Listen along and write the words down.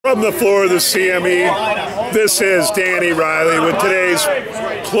From the floor of the CME, this is Danny Riley with today's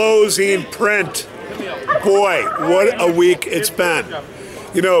closing print. Boy, what a week it's been.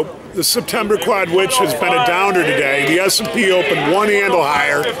 You know, the September quad witch has been a downer today. The S&P opened one handle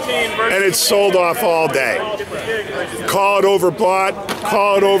higher, and it's sold off all day. Call it overbought,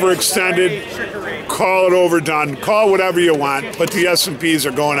 call it overextended, call it overdone, call whatever you want, but the S&Ps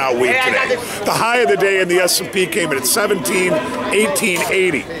are going out weak today. The high of the day in the S&P came in at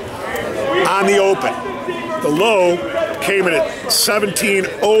 1880 on the open. The low came in at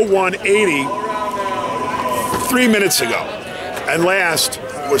 1701.80 3 minutes ago. And last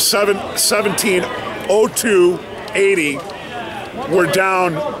was 1702.80. We're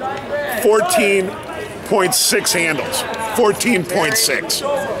down 14.6 handles, 14.6.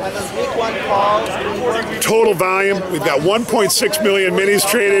 Total volume, we've got 1.6 million minis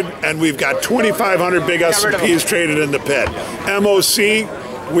traded, and we've got 2,500 big S&Ps traded in the pit. MOC,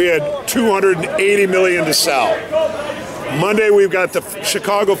 we had 280 million to sell. Monday, we've got the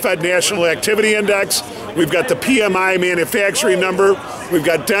Chicago Fed National Activity Index. We've got the PMI Manufacturing number. We've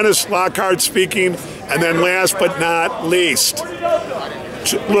got Dennis Lockheart speaking. And then last but not least,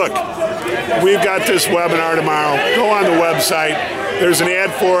 look, we've got this webinar tomorrow. Go on the website. There's an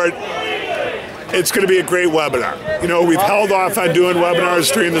ad for it. It's going to be a great webinar. You know, we've held off on doing webinars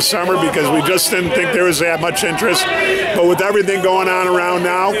during the summer because we just didn't think there was that much interest. But with everything going on around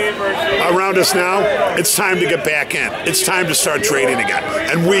us now, it's time to get back in. It's time to start trading again.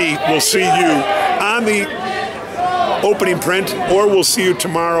 And we will see you on the opening print, or we'll see you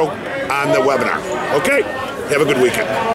tomorrow on the webinar. Okay? Have a good weekend.